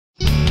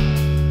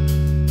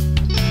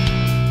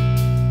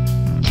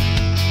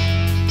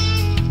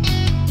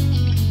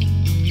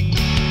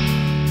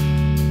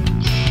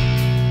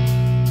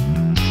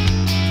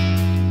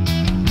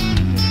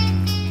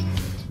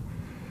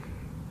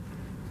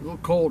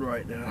cold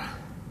right now.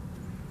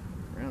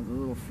 Ground's a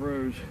little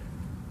froze.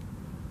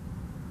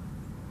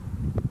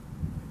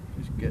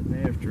 Just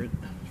getting after it.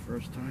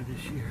 First time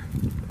this year.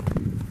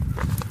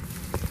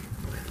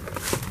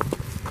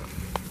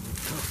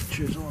 Tough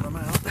chiseling them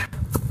out.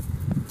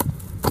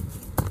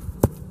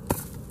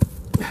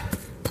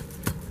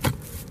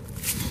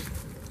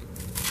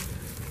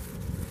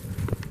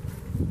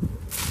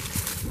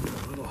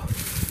 A little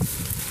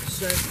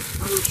set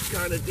spruce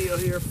kind of deal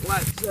here,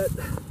 flat set.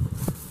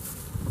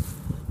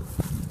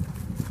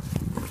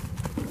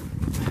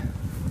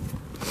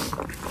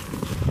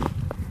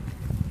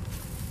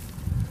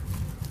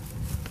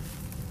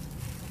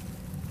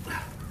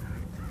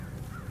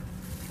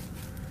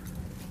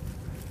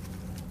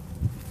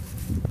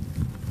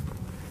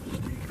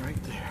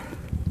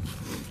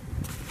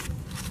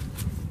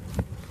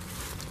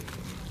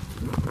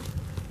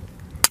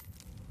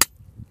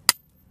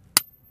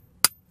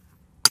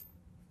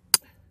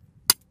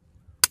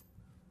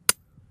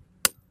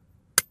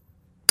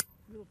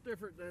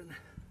 Different than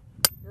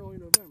early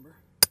November.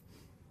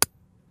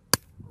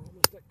 We're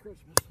almost at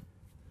Christmas.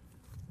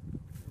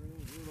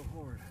 Everything's a little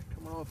hard.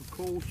 Coming off a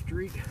cold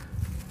streak.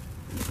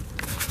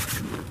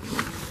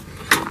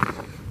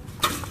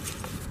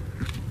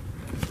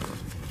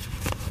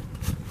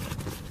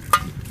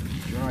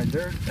 Dry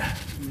dirt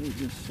made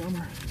this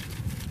summer.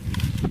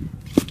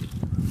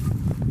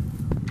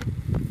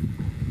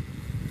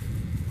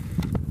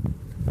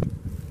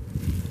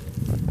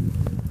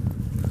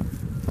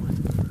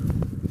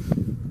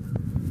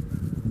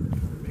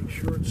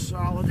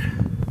 Solid.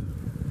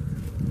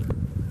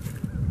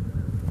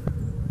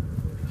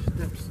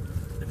 Steps,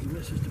 if he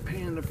misses the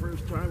pan the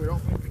first time, we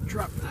don't make the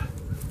truck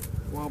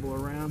wobble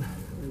around.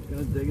 He's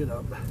going to dig it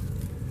up. I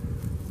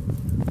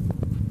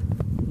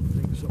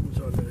think something's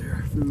under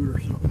there, food or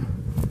something.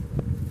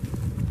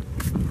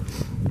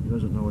 He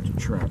doesn't know it's a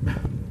trap.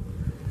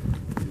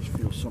 He just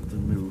feels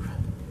something move.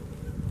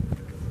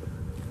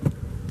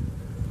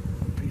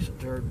 A piece of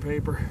dirt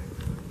paper.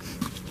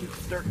 Keep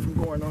the dirt from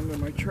going under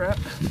my trap.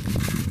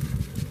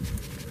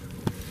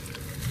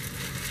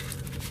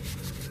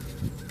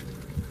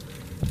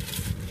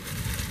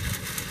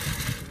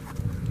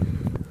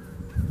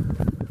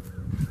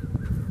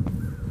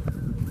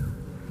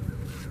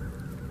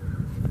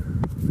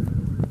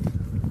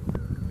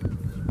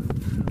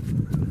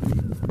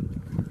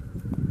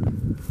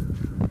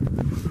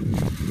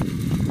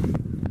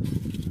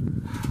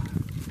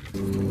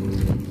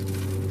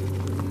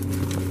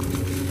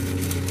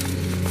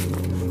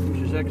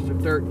 Extra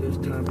dirt this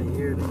time of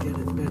year to get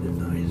it bedded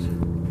nice.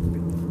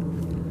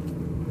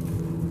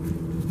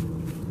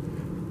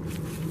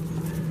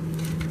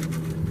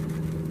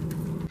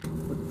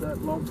 Put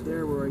that lump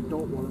there where I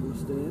don't want him to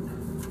stand.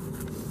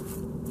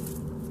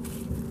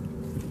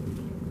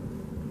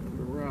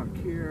 Put a rock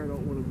here, I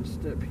don't want him to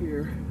step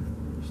here.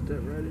 Step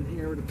right in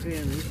here where the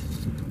pan is.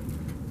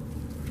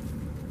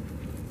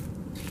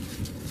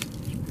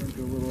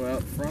 Sprinkle a little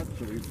out front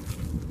so he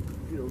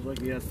feels like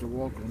he has to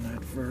walk on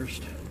that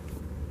first.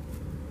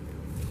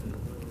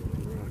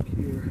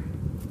 Here,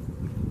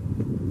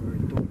 where I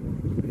don't want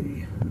it to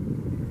be,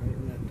 right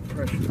in that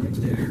depression right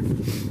there.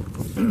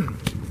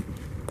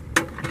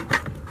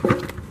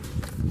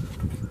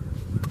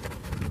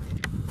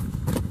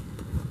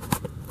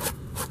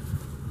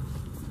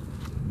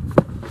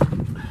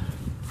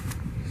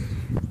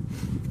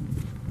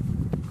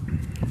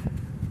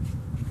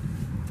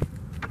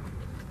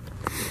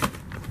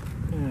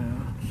 Yeah,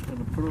 just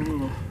gonna put a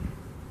little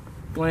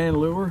gland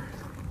lure.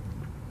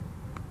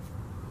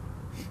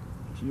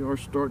 You are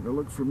starting to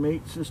look for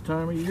mates this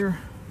time of year.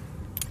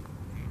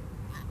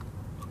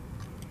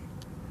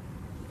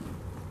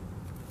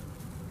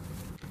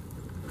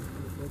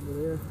 Over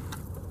there,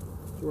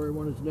 that's where I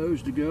want his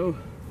nose to go.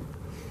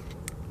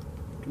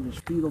 Look at his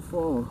feet will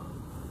fall.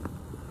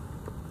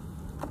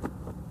 A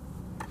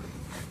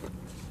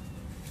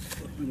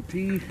bit of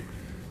pee.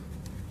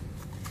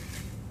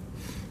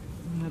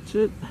 And that's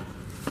it.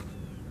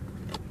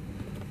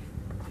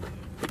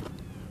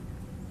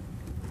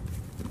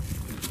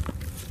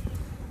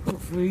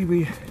 Hopefully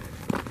we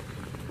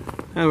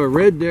have a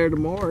red there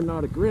tomorrow,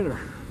 not a grinner.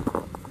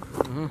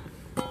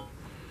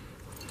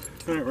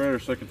 Alright, we're at our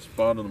second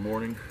spot in the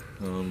morning.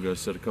 I'm going to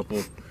set a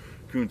couple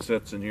coon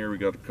sets in here. We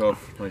got a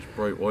cuff, nice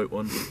bright white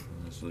one,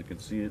 so they can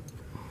see it.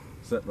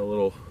 Setting a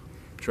little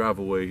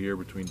travel way here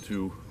between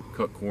two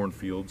cut corn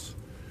fields.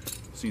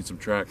 Seen some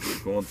tracks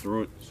going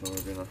through it, so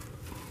we're going to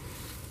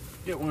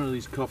get one of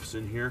these cuffs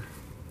in here.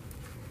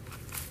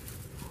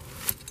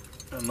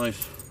 A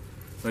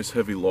nice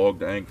heavy log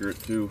to anchor it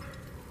to.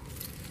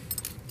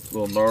 A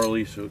little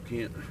gnarly, so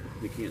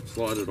they can't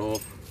slide it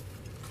off.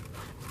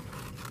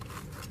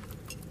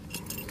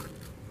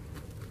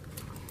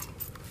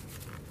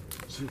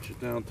 Cinch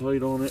it down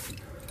tight on it.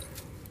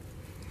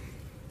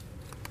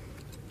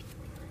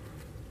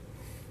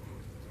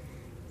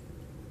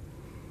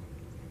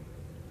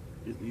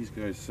 Get these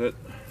guys set.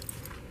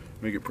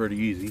 Make it pretty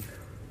easy.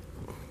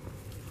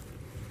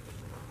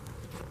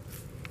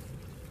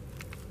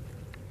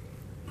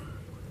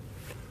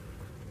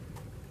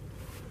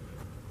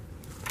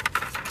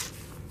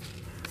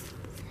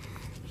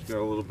 got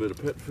a little bit of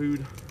pet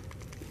food.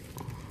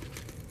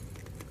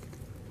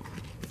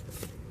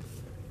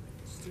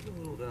 Stick a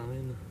little down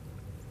in.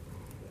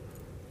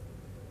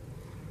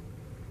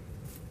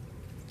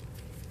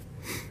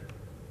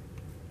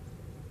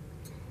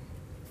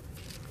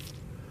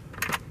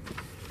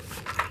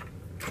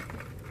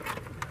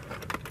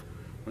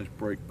 Nice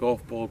bright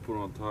golf ball put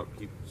on top,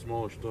 keep the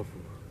smaller stuff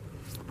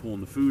from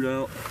pulling the food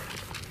out.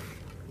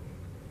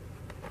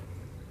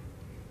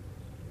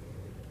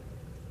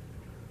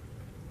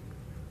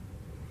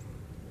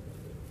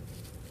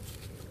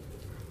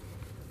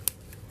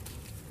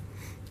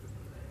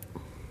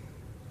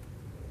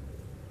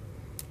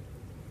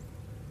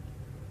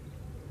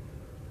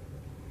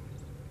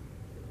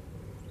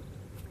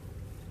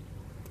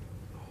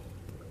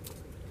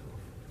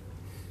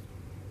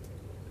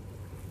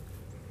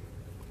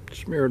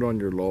 Smear it on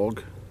your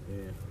log.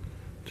 Yeah.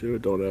 See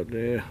it don't out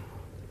there.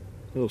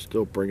 It'll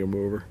still bring them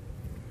over.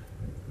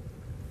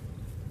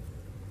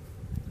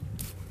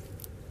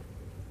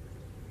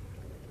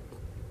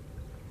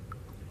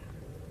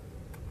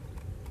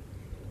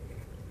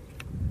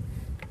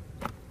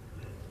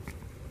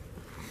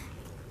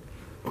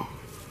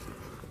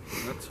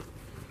 That's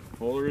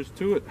all there is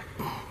to it.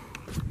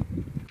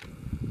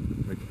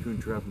 Make the coon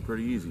trapping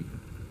pretty easy.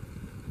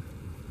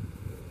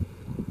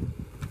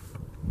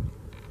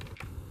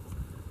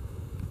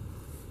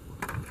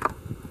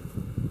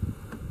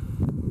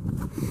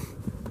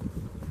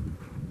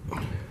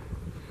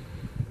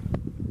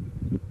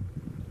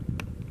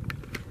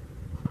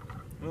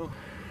 Well,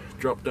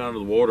 drop down to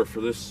the water for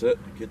this set,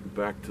 getting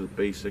back to the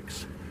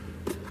basics.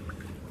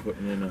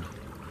 Putting in a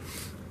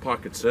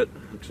pocket set,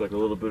 looks like a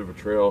little bit of a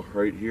trail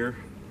right here.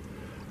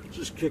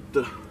 Just kicked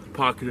the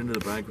pocket into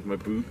the bank with my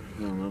boot,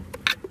 I don't know,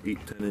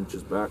 8-10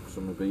 inches back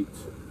so my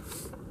bait's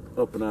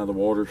up and out of the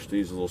water,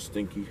 stays a little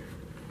stinky.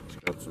 It's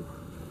got some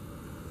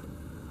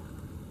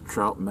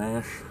trout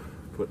mash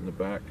put in the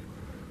back.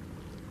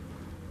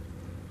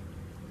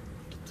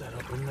 Get that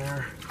up in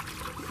there.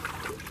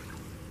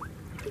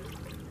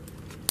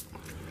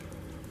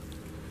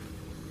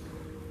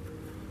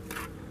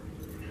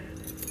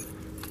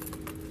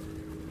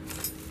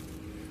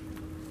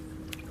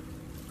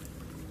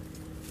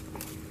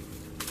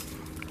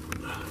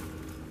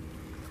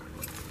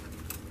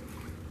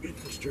 Get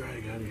this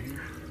drag out of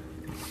here.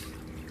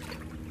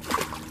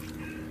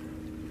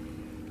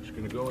 Just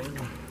gonna go in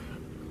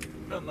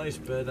a nice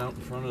bed out in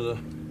front of the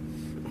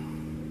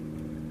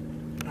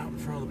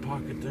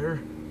pocket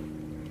there.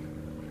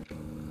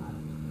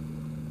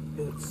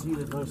 Get it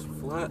seated nice and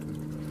flat.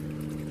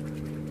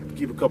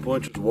 Keep a couple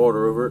inches of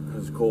water over it.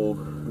 It's cold.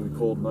 It's gonna be a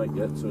cold night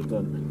yet, so it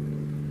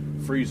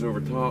doesn't freeze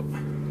over top.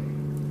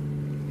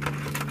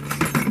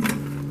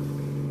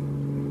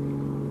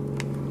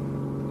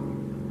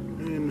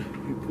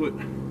 Put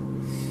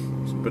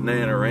some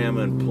banana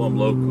rama and plum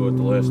loco at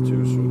the last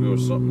two, so we'll go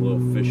with something a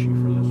little fishy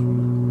for this one.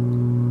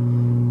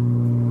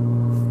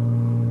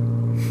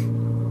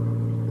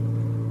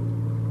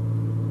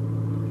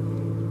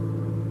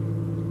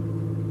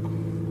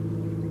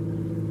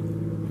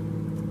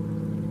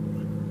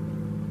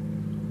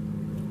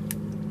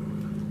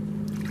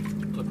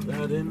 Tuck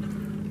that in.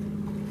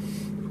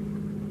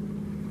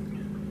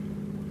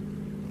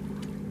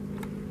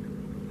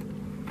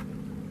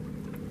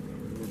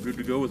 Good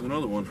to go with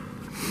another one.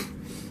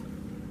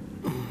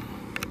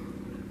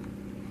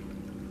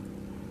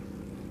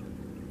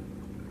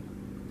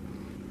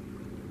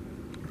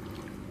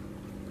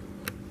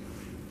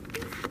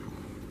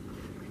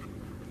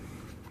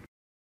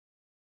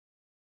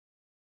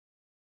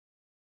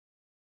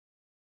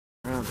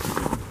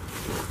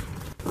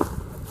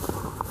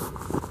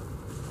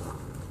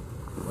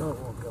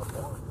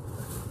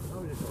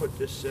 I just put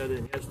this set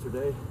in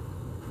yesterday,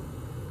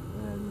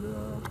 and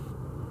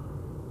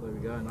we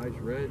got a nice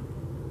red,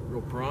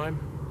 real prime,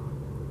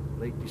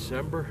 late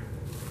December.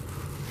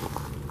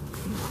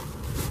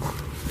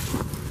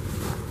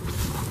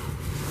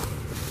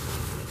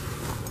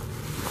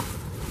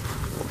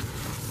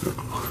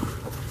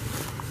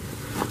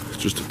 It's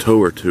just a toe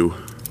or two.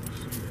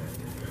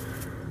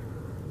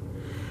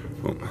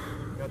 Oh.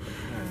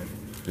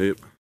 Yep.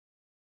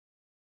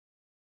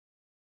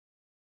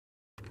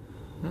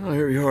 Well,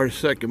 here we are the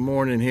second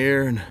morning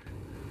here and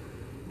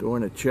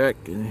doing a check,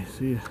 and you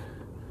see a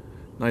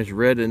nice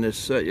red in this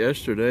set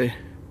yesterday.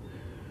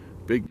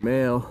 Big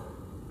male.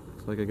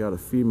 Looks like I got a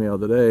female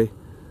today.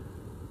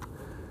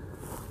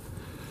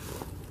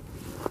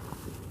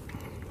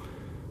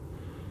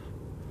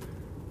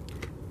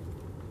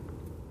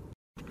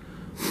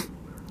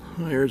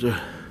 Well, here's one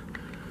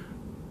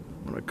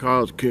of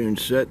Kyle's coon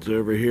sets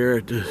over here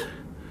at this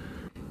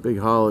big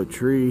hollow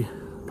tree.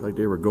 Looks like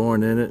they were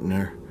going in it and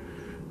they're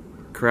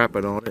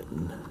crapping on it,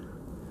 and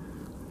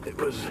it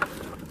was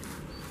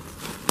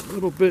a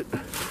little bit,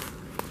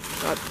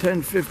 about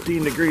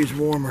 10-15 degrees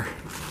warmer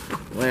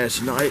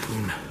last night,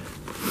 and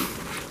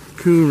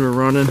coon were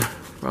running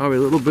probably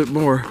a little bit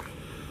more.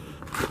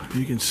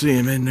 You can see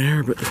him in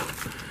there, but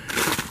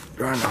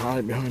trying to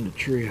hide behind the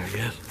tree, I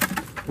guess.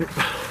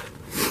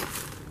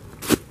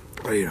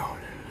 What are you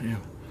doing? Yeah.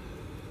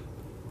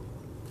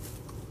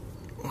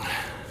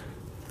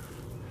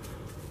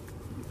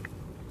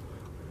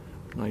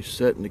 Nice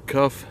set in the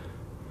cuff.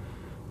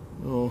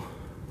 We'll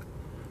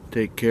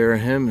take care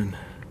of him and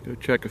go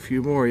check a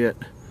few more yet.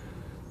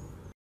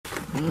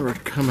 Well, we're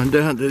coming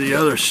down to the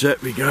other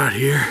set we got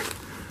here.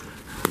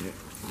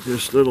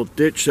 This little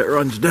ditch that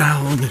runs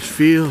down on this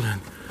field,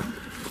 and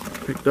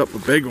picked up a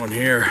big one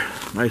here.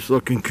 Nice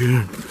looking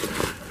coon.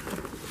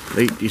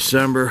 Late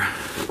December.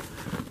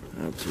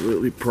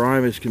 Absolutely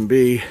prime as can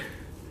be.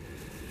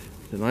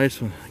 It's a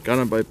nice one. Got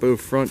him by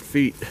both front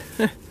feet.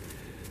 He's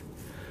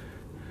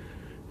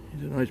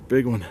a nice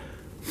big one.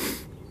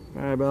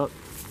 About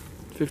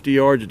 50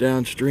 yards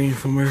downstream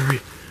from where we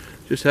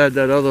just had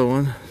that other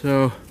one.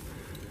 So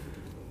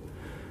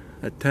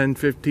a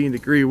 10-15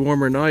 degree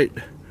warmer night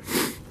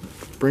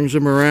brings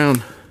them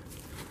around.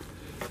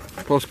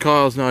 Plus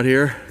Kyle's not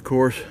here, of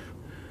course.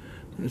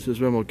 This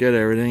is when we'll get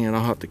everything and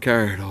I'll have to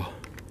carry it all.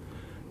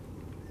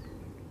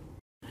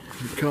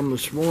 We come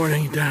this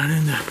morning down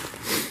in the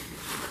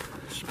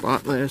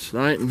spot last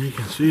night, and you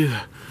can see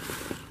the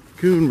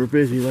coon were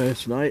busy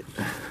last night.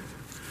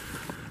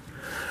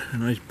 A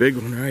nice big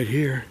one right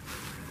here.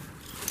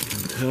 You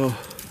can tell.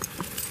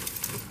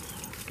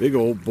 Big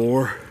old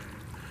boar.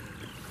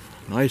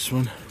 Nice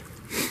one.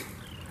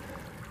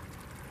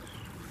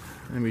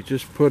 And we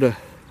just put a,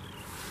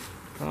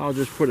 I'll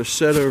just put a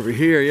set over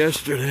here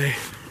yesterday.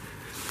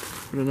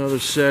 Put another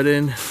set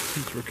in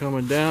since we're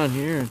coming down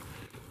here.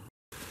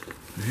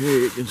 And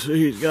here you can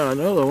see he's got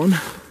another one.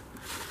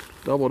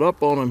 Doubled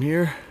up on him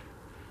here.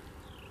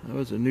 That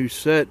was a new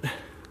set.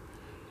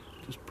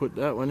 Just put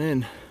that one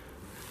in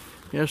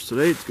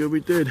yesterday. It's good we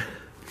did.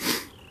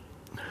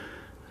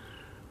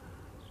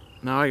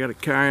 Now I gotta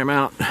carry him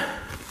out.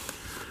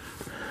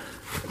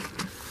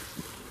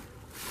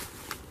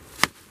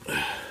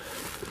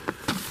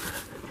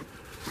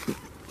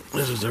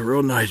 This is a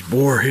real nice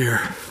boar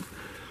here.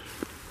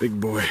 Big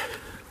boy.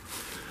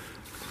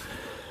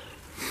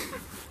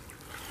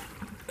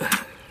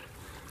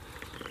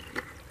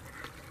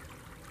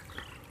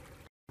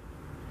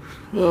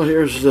 Well,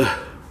 here's the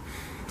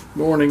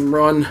morning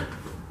run.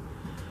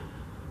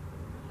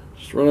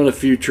 Just running a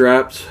few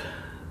traps.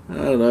 I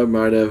don't know,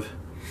 might have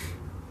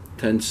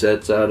 10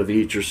 sets out of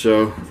each or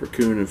so for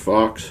coon and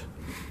fox.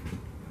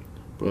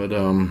 But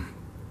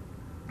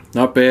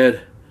not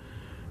bad.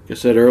 Like I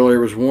said earlier,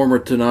 it was warmer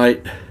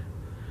tonight,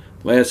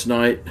 last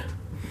night.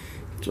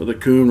 So the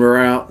coon were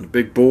out, the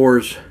big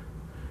boars.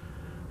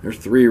 There's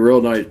 3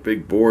 real nice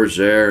big boars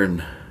there,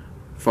 and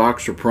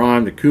fox are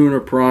prime, the coon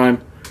are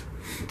prime.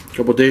 A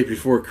couple days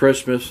before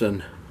Christmas,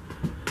 and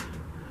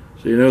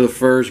so you know the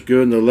fur's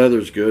good and the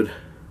leather's good.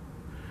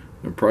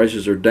 When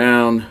prices are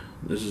down,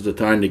 this is the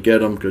time to get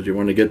them because you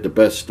want to get the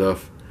best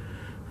stuff.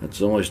 That's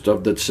the only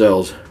stuff that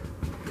sells.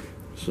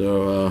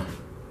 So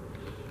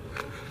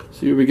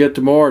see what we get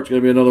tomorrow. It's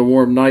going to be another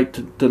warm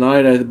night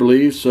tonight, I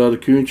believe, so the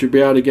coon should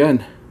be out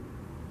again.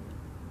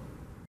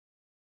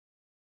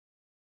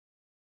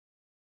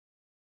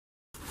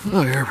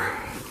 Oh, here,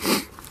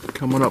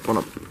 coming up on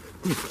a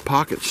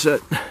pocket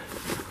set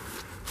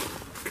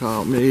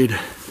Kyle made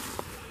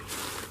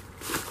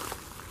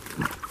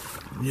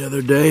the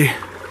other day,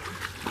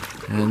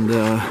 and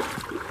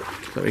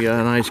so we got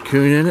a nice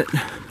coon in it,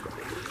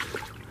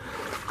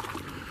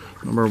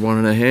 number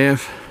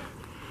 1.5.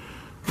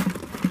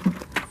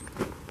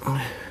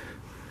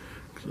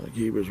 Looks like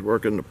he was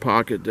working the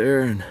pocket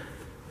there and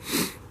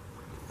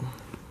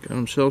got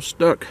himself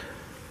stuck.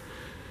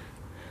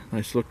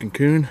 Nice looking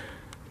coon.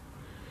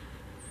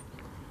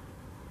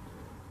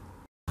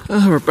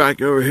 We're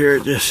back over here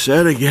at this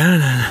set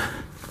again, and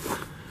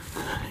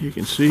you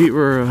can see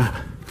we're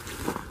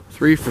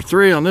 3 for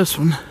 3 on this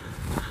one.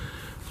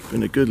 It's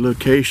been a good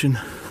location.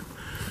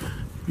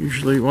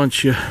 Usually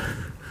once you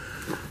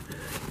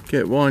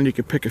get one, you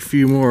can pick a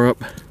few more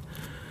up.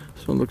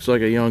 This one looks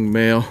like a young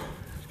male.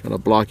 He's got a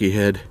blocky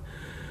head.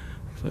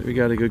 Looks like we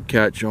got a good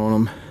catch on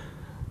him.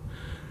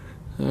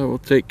 So we'll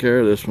take care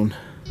of this one.